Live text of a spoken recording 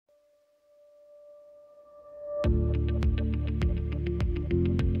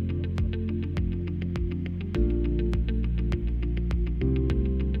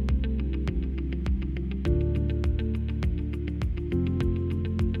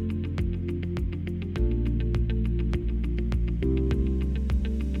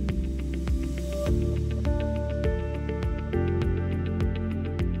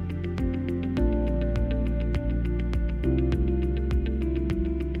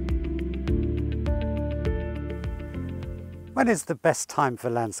When is the best time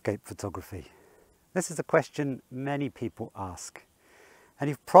for landscape photography? This is a question many people ask, and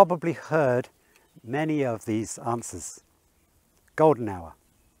you've probably heard many of these answers. Golden hour,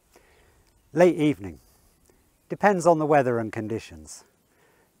 late evening, depends on the weather and conditions.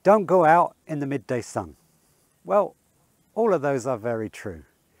 Don't go out in the midday sun. Well, all of those are very true.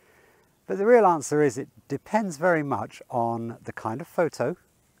 But the real answer is it depends very much on the kind of photo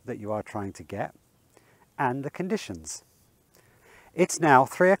that you are trying to get and the conditions. It's now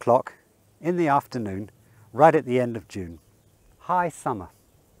 3 o'clock in the afternoon, right at the end of June. High summer.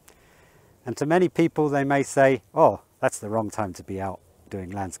 And to many people they may say, oh, that's the wrong time to be out doing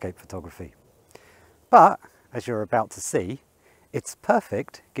landscape photography. But, as you're about to see, it's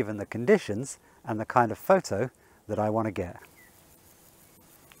perfect given the conditions and the kind of photo that I want to get.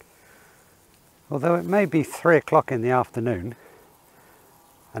 Although it may be 3 o'clock in the afternoon,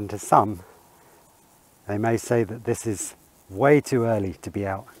 and to some, they may say that this is way too early to be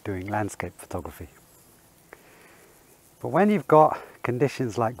out doing landscape photography. But when you've got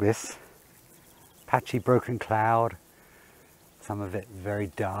conditions like this, patchy broken cloud, some of it very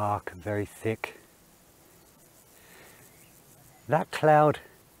dark and very thick, that cloud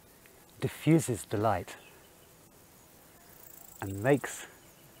diffuses the light and makes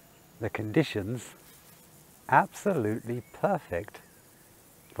the conditions absolutely perfect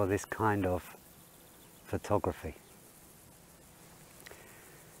for this kind of photography.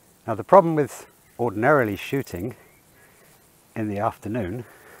 Now the problem with ordinarily shooting in the afternoon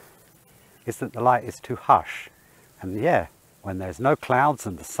is that the light is too harsh, and yeah, when there's no clouds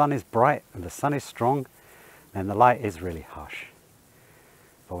and the sun is bright and the sun is strong, then the light is really harsh.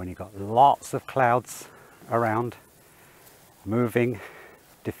 But when you've got lots of clouds around, moving,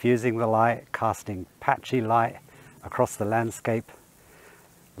 diffusing the light, casting patchy light across the landscape,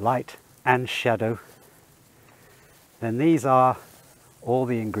 light and shadow, then these are all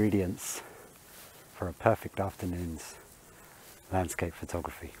the ingredients for a perfect afternoon's landscape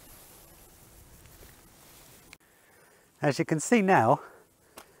photography. As you can see now,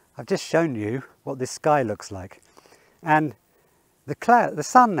 I've just shown you what this sky looks like, and the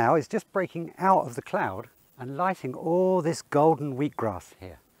sun now is just breaking out of the cloud and lighting all this golden wheatgrass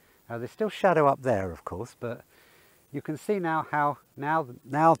here. Now there's still shadow up there, of course, but you can see now how now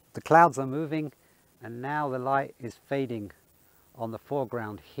the clouds are moving and now the light is fading on the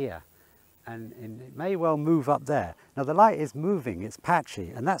foreground here, and it may well move up there. Now the light is moving, it's patchy,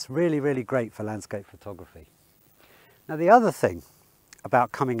 and that's really, really great for landscape photography. Now the other thing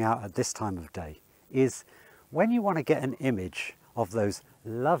about coming out at this time of day is when you want to get an image of those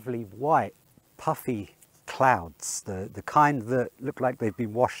lovely white puffy clouds, the kind that look like they've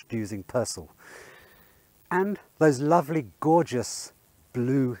been washed using Persil, and those lovely gorgeous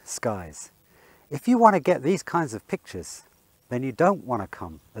blue skies. If you want to get these kinds of pictures, then you don't want to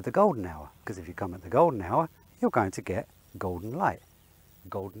come at the golden hour, because if you come at the golden hour, you're going to get golden light,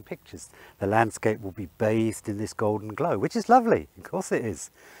 golden pictures. The landscape will be bathed in this golden glow, which is lovely, of course it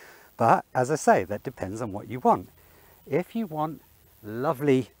is. But as I say, that depends on what you want. If you want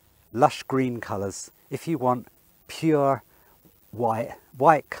lovely, lush green colours, if you want pure white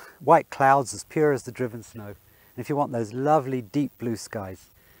clouds as pure as the driven snow, and if you want those lovely deep blue skies,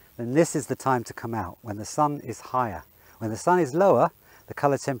 then this is the time to come out, when the sun is higher. When the sun is lower, the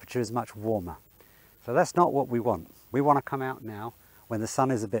colour temperature is much warmer. So that's not what we want. We want to come out now when the sun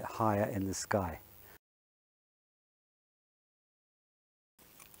is a bit higher in the sky.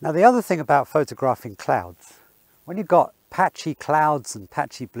 Now the other thing about photographing clouds, when you've got patchy clouds and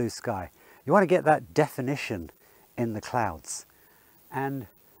patchy blue sky, you want to get that definition in the clouds. And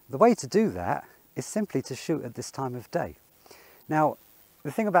the way to do that is simply to shoot at this time of day. Now,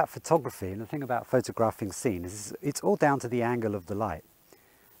 the thing about photography and the thing about photographing scenes is it's all down to the angle of the light.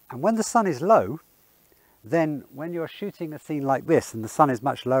 And when the sun is low, then when you're shooting a scene like this and the sun is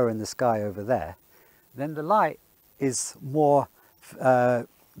much lower in the sky over there, then the light is more,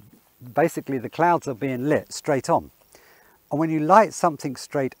 basically the clouds are being lit straight on. And when you light something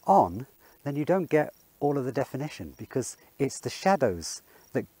straight on, then you don't get all of the definition, because it's the shadows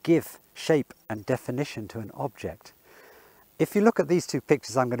that give shape and definition to an object. If you look at these two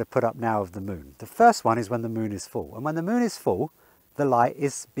pictures I'm going to put up now of the moon, the first one is when the moon is full. And when the moon is full, the light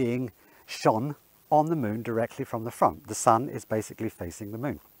is being shone on the moon directly from the front. The sun is basically facing the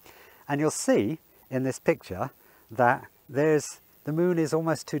moon. And you'll see in this picture that the moon is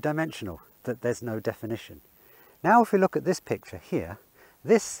almost two-dimensional, that there's no definition. Now if we look at this picture here,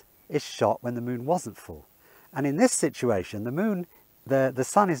 this is shot when the moon wasn't full. And in this situation, the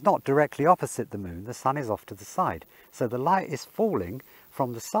sun is not directly opposite the moon, the sun is off to the side. So the light is falling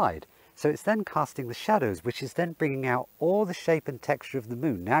from the side. So it's then casting the shadows, which is then bringing out all the shape and texture of the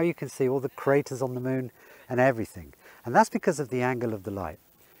moon. Now you can see all the craters on the moon and everything. And that's because of the angle of the light.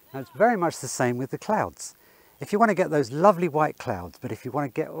 Now it's very much the same with the clouds. If you want to get those lovely white clouds, but if you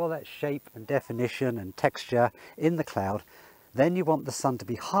want to get all that shape and definition and texture in the cloud, then you want the sun to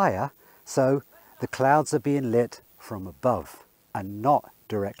be higher, so the clouds are being lit from above and not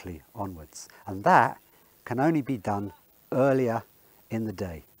directly onwards. And that can only be done earlier in the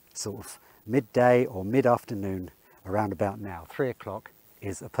day, sort of midday or mid-afternoon, around about now. 3 o'clock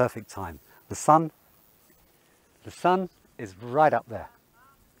is a perfect time. The sun is right up there.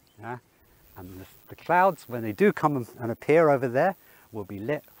 Yeah? And the clouds, when they do come and appear over there, will be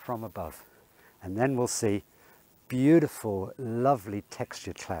lit from above. And then we'll see beautiful, lovely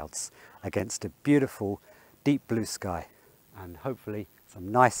textured clouds against a beautiful deep blue sky. And hopefully some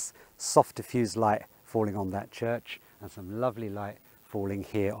nice soft diffused light falling on that church and some lovely light falling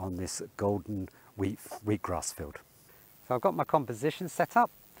here on this golden wheatgrass field. So I've got my composition set up.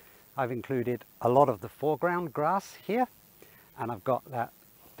 I've included a lot of the foreground grass here, and I've got that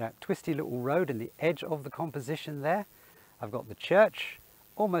twisty little road in the edge of the composition there. I've got the church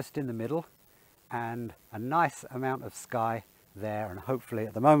almost in the middle and a nice amount of sky there, and hopefully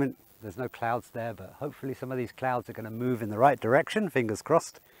at the moment there's no clouds there, but hopefully some of these clouds are going to move in the right direction, fingers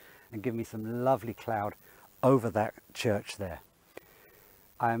crossed, and give me some lovely cloud over that church there.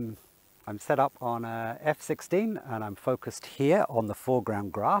 I'm set up on a f16 and I'm focused here on the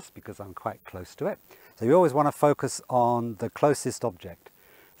foreground grass because I'm quite close to it. So you always want to focus on the closest object.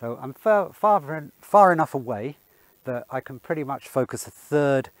 So I'm far enough away that I can pretty much focus a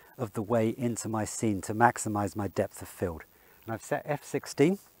third of the way into my scene to maximize my depth of field. And I've set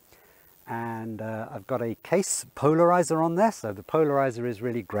f16 and I've got a case polarizer on there. So the polarizer is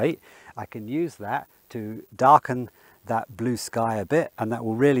really great. I can use that to darken that blue sky a bit, and that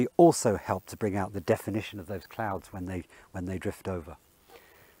will really also help to bring out the definition of those clouds when they drift over.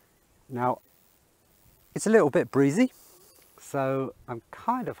 Now it's a little bit breezy, so I'm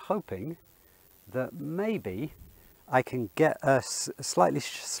kind of hoping that maybe I can get a slightly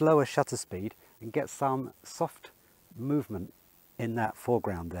slower shutter speed and get some soft movement in that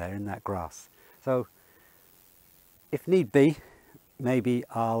foreground there, in that grass. So if need be, maybe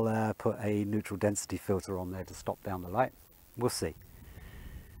I'll put a neutral density filter on there to stop down the light. We'll see.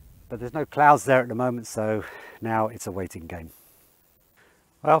 But there's no clouds there at the moment, so now it's a waiting game.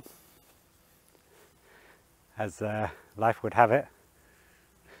 Well, as life would have it,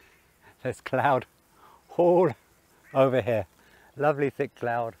 there's cloud all over here. Lovely thick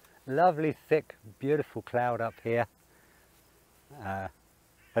cloud, lovely thick, beautiful cloud up here.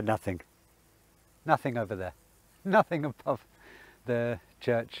 But nothing over there, nothing above the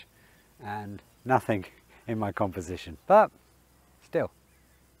church and nothing in my composition. But still,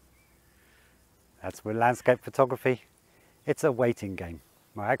 that's with landscape photography. It's a waiting game.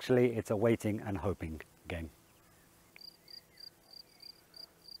 Well, actually it's a waiting and hoping game.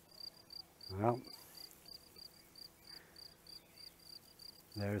 Well,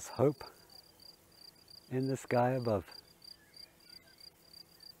 there's hope in the sky above.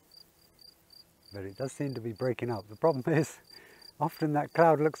 But it does seem to be breaking up. The problem is, often that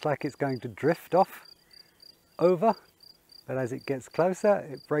cloud looks like it's going to drift off over, but as it gets closer,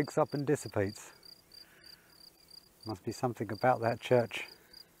 it breaks up and dissipates. Must be something about that church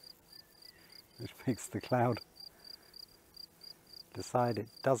which makes the cloud decide it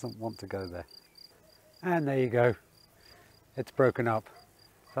doesn't want to go there. And there you go. It's broken up.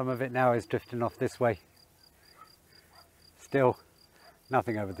 Some of it now is drifting off this way. Still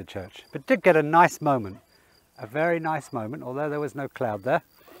nothing over the church, but did get a nice moment, a very nice moment. Although there was no cloud there,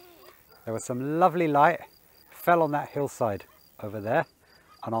 there was some lovely light, fell on that hillside over there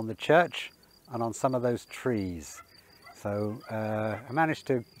and on the church and on some of those trees. So I managed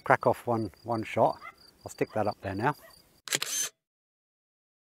to crack off one shot. I'll stick that up there now.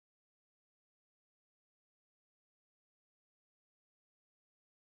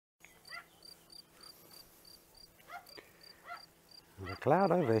 The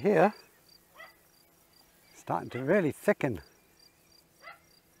cloud over here is starting to really thicken.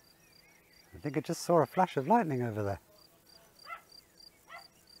 I think I just saw a flash of lightning over there.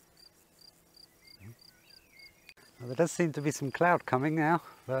 Well, there does seem to be some cloud coming now,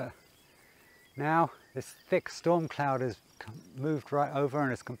 but now this thick storm cloud has moved right over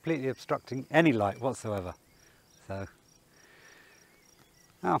and is completely obstructing any light whatsoever. So,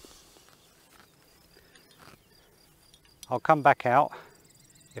 now I'll come back out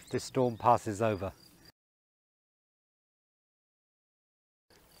if this storm passes over.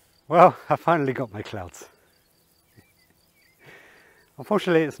 Well, I finally got my clouds.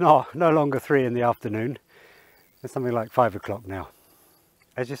 Unfortunately, it's no longer 3 in the afternoon. It's something like 5 o'clock now.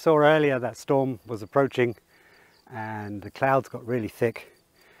 As you saw earlier, that storm was approaching and the clouds got really thick,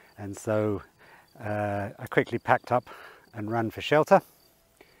 and so I quickly packed up and ran for shelter.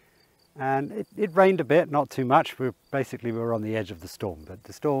 And it rained a bit, not too much. We were on the edge of the storm, but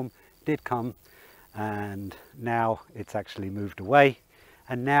the storm did come, and now it's actually moved away,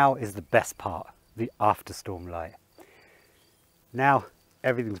 and now is the best part, the after storm light. Now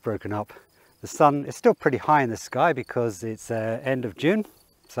everything's broken up. The sun is still pretty high in the sky because it's end of June,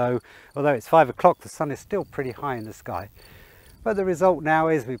 so although it's 5 o'clock, the sun is still pretty high in the sky. But the result now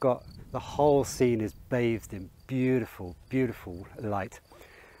is we've got the whole scene is bathed in beautiful, beautiful light,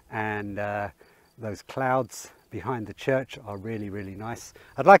 and those clouds behind the church are really, really nice.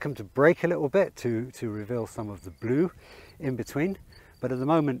 I'd like them to break a little bit to reveal some of the blue in between, but at the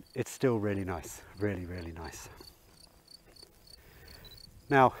moment it's still really nice, really, really nice.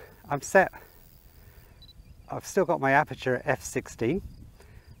 Now I've still got my aperture at f16,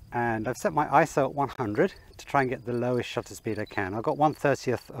 and I've set my ISO at 100 to try and get the lowest shutter speed I can. I've got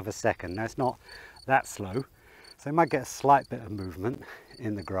 1/30th of a second. Now it's not that slow, so you might get a slight bit of movement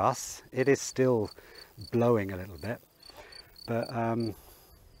in the grass. It is still blowing a little bit, but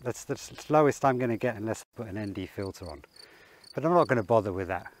that's the slowest I'm going to get unless I put an ND filter on. But I'm not going to bother with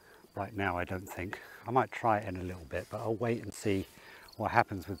that right now, I don't think. I might try it in a little bit, but I'll wait and see what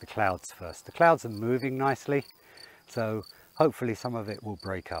happens with the clouds first. The clouds are moving nicely, so hopefully some of it will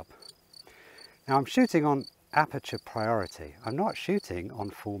break up. Now I'm shooting on aperture priority. I'm not shooting on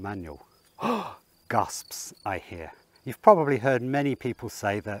full manual. Gasps, I hear. You've probably heard many people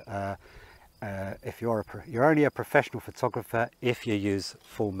say that if you're only a professional photographer if you use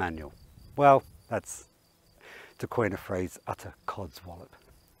full manual. Well, that's, to coin a phrase, utter codswallop.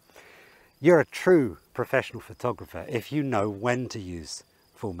 You're a true professional photographer if you know when to use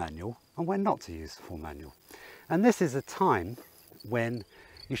full manual and when not to use full manual. And this is a time when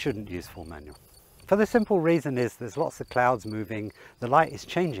you shouldn't use full manual. For the simple reason is there's lots of clouds moving, the light is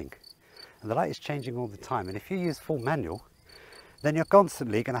changing, and the light is changing all the time. And if you use full manual, then you're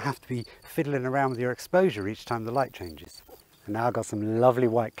constantly going to have to be fiddling around with your exposure each time the light changes. And now I've got some lovely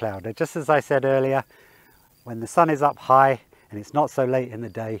white cloud. And just as I said earlier, when the sun is up high and it's not so late in the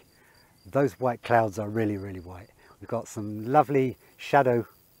day, those white clouds are really, really white. We've got some lovely shadow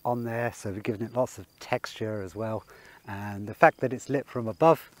on there, so we're giving it lots of texture as well. And the fact that it's lit from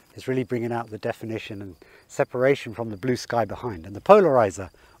above is really bringing out the definition and separation from the blue sky behind. And the polarizer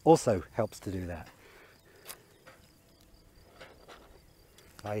also helps to do that.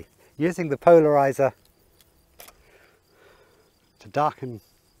 By using the polarizer to darken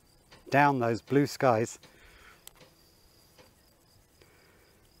down those blue skies,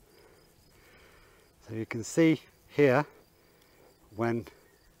 so you can see here when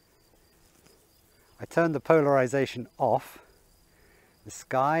I turn the polarization off, the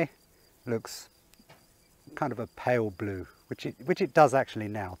sky looks kind of a pale blue, which it does actually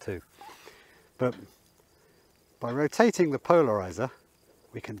now too. But by rotating the polarizer,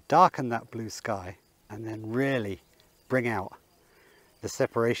 we can darken that blue sky and then really bring out the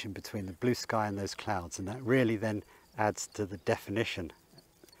separation between the blue sky and those clouds, and that really then adds to the definition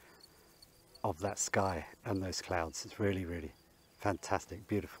of that sky and those clouds. It's really, really fantastic,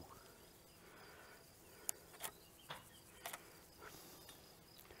 beautiful.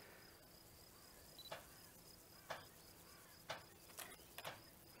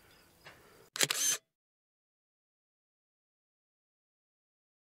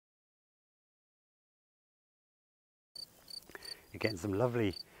 You're getting some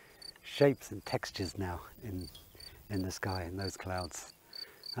lovely shapes and textures now in the sky, in those clouds.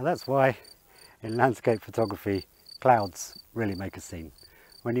 And that's why in landscape photography, clouds really make a scene.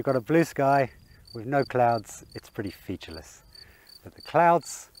 When you've got a blue sky with no clouds, it's pretty featureless. But the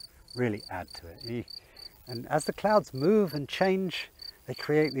clouds really add to it. And as the clouds move and change, they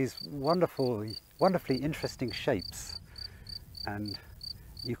create these wonderfully interesting shapes. And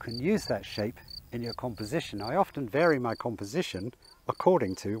you can use that shape in your composition. I often vary my composition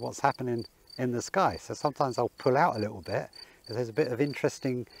according to what's happening in the sky. So sometimes I'll pull out a little bit if there's a bit of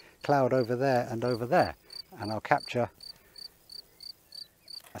interesting cloud over there, and I'll capture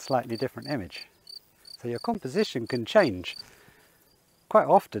a slightly different image. So your composition can change quite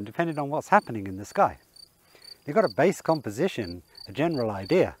often depending on what's happening in the sky. You've got a base composition, a general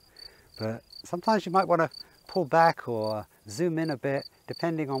idea, but sometimes you might want to pull back or zoom in a bit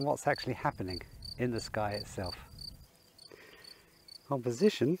depending on what's actually happening in the sky itself.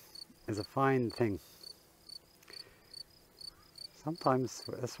 Composition is a fine thing. Sometimes,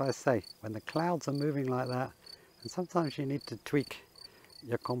 that's why I say, when the clouds are moving like that, and sometimes you need to tweak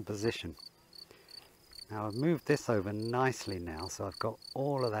your composition. Now I've moved this over nicely now, so I've got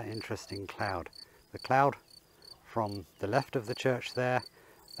all of that interesting cloud. The cloud from the left of the church there,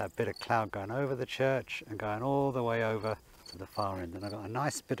 that bit of cloud going over the church and going all the way over to the far end. And I've got a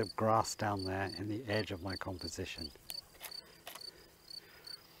nice bit of grass down there in the edge of my composition.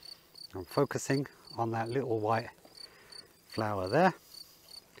 I'm focusing on that little white flower there,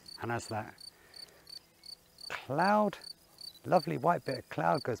 and as that cloud, lovely white bit of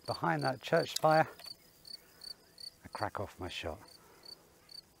cloud, goes behind that church spire, I crack off my shot.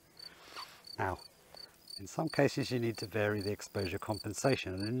 Now, in some cases you need to vary the exposure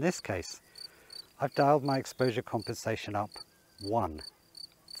compensation, and in this case I've dialed my exposure compensation up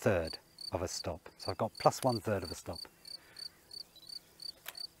 1/3 of a stop. So I've got plus 1/3 of a stop.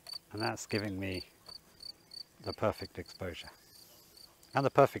 And that's giving me the perfect exposure and the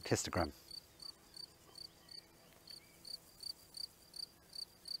perfect histogram.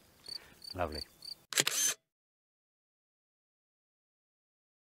 Lovely.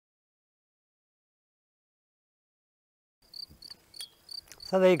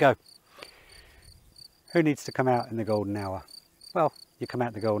 So there you go. Who needs to come out in the golden hour? Well, you come out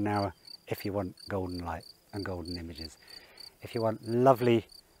in the golden hour if you want golden light and golden images. If you want lovely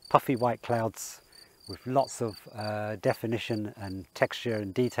puffy white clouds with lots of definition and texture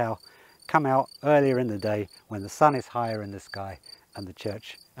and detail, come out earlier in the day when the sun is higher in the sky and the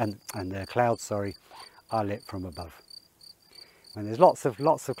church and the clouds, sorry, are lit from above. When there's lots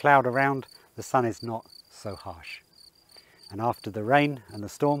of cloud around, the sun is not so harsh. And after the rain and the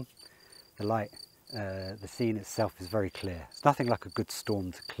storm, the light, the scene itself is very clear. It's nothing like a good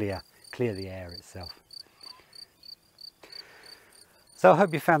storm to clear the air itself. So I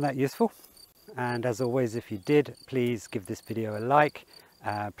hope you found that useful, and as always, if you did, please give this video a like.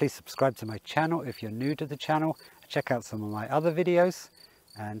 Please subscribe to my channel if you're new to the channel. Check out some of my other videos,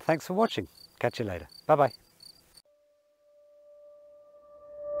 and thanks for watching. Catch you later. Bye bye.